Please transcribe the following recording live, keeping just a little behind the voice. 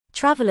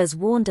Travellers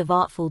warned of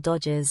artful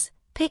dodgers,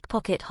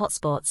 pickpocket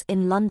hotspots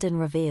in London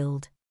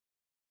revealed.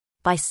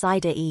 By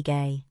Cider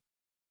Egay.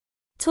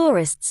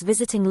 Tourists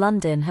visiting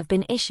London have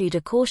been issued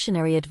a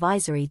cautionary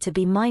advisory to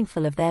be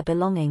mindful of their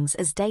belongings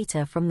as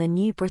data from the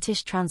new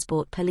British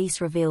Transport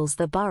Police reveals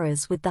the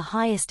boroughs with the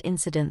highest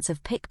incidence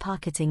of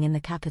pickpocketing in the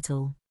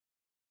capital.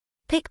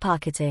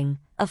 Pickpocketing,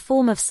 a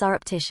form of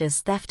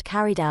surreptitious theft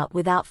carried out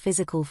without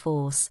physical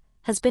force,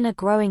 has been a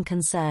growing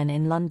concern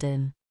in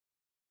London.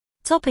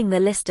 Topping the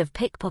list of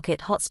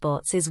pickpocket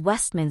hotspots is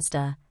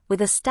Westminster,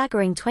 with a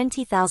staggering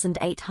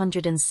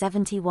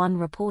 20,871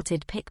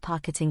 reported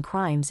pickpocketing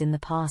crimes in the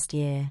past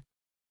year.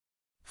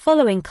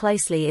 Following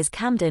closely is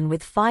Camden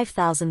with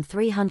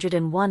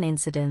 5,301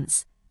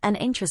 incidents, and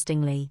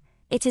interestingly,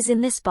 it is in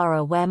this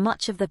borough where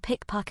much of the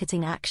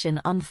pickpocketing action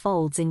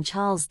unfolds in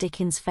Charles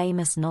Dickens'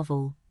 famous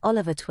novel,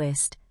 Oliver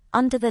Twist,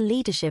 under the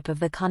leadership of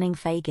the cunning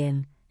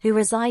Fagin, who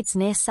resides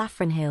near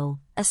Saffron Hill,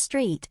 a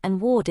street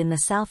and ward in the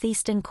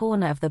southeastern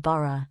corner of the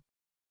borough.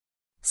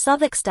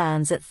 Southwark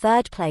stands at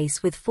third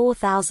place with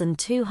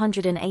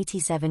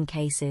 4,287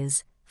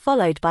 cases,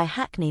 followed by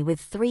Hackney with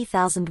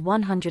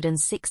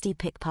 3,160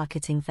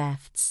 pickpocketing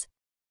thefts.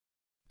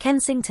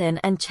 Kensington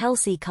and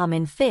Chelsea come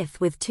in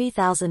fifth with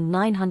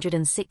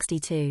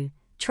 2,962,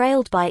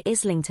 trailed by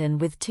Islington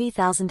with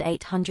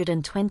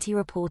 2,820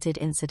 reported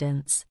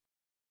incidents.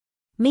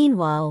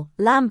 Meanwhile,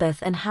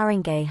 Lambeth and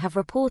Haringey have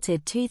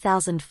reported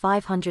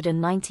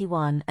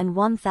 2,591 and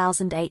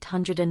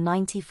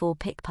 1,894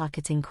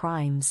 pickpocketing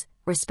crimes,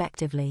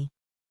 respectively.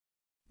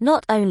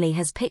 Not only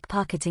has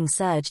pickpocketing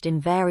surged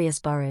in various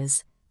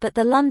boroughs, but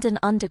the London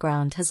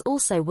Underground has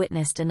also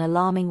witnessed an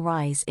alarming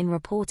rise in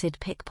reported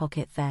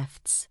pickpocket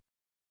thefts.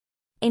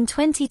 In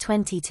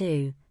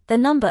 2022, the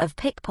number of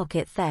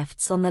pickpocket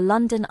thefts on the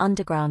London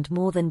Underground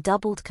more than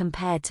doubled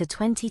compared to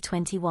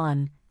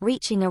 2021,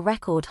 reaching a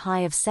record high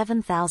of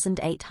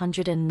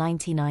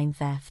 7,899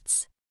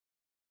 thefts.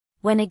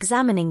 When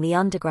examining the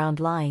Underground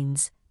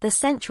lines, the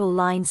Central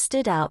line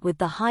stood out with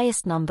the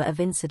highest number of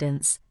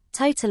incidents,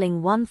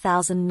 totaling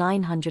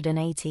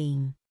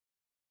 1,918.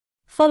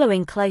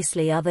 Following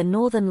closely are the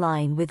Northern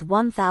line with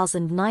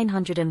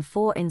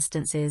 1,904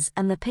 instances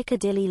and the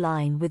Piccadilly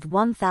line with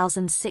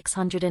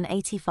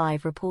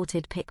 1,685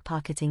 reported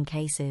pickpocketing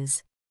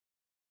cases.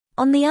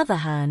 On the other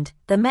hand,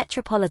 the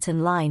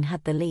Metropolitan line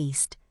had the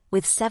least,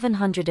 with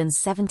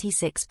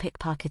 776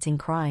 pickpocketing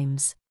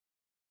crimes.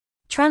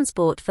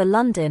 Transport for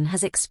London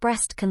has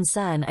expressed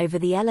concern over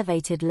the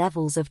elevated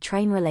levels of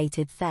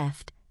train-related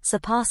theft,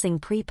 surpassing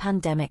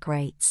pre-pandemic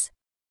rates.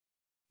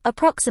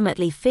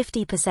 Approximately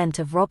 50%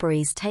 of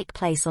robberies take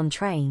place on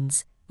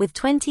trains, with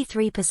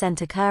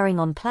 23% occurring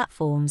on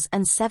platforms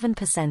and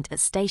 7% at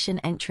station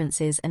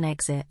entrances and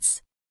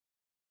exits.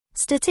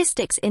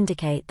 Statistics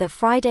indicate that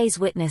Fridays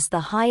witness the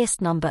highest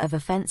number of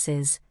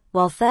offences,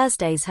 while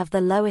Thursdays have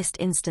the lowest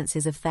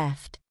instances of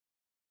theft.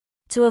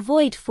 To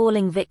avoid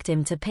falling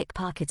victim to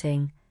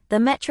pickpocketing, the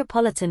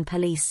Metropolitan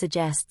Police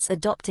suggests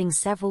adopting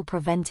several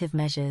preventive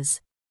measures.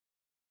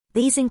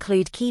 These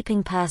include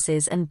keeping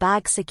purses and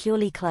bags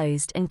securely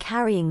closed and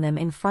carrying them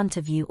in front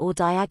of you or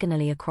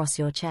diagonally across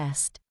your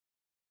chest.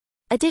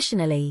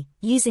 Additionally,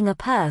 using a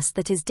purse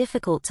that is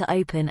difficult to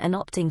open and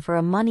opting for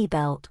a money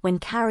belt when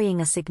carrying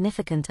a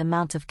significant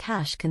amount of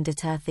cash can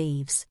deter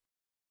thieves.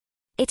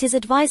 It is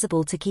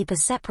advisable to keep a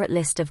separate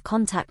list of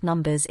contact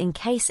numbers in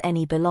case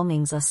any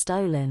belongings are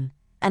stolen,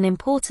 and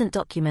important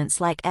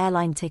documents like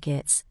airline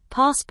tickets,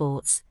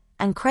 passports,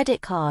 and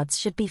credit cards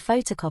should be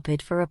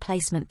photocopied for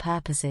replacement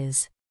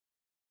purposes.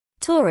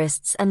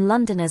 Tourists and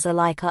Londoners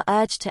alike are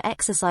urged to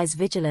exercise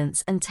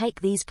vigilance and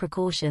take these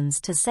precautions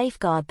to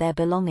safeguard their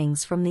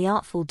belongings from the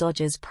artful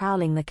dodgers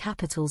prowling the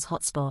capital's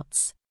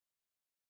hotspots.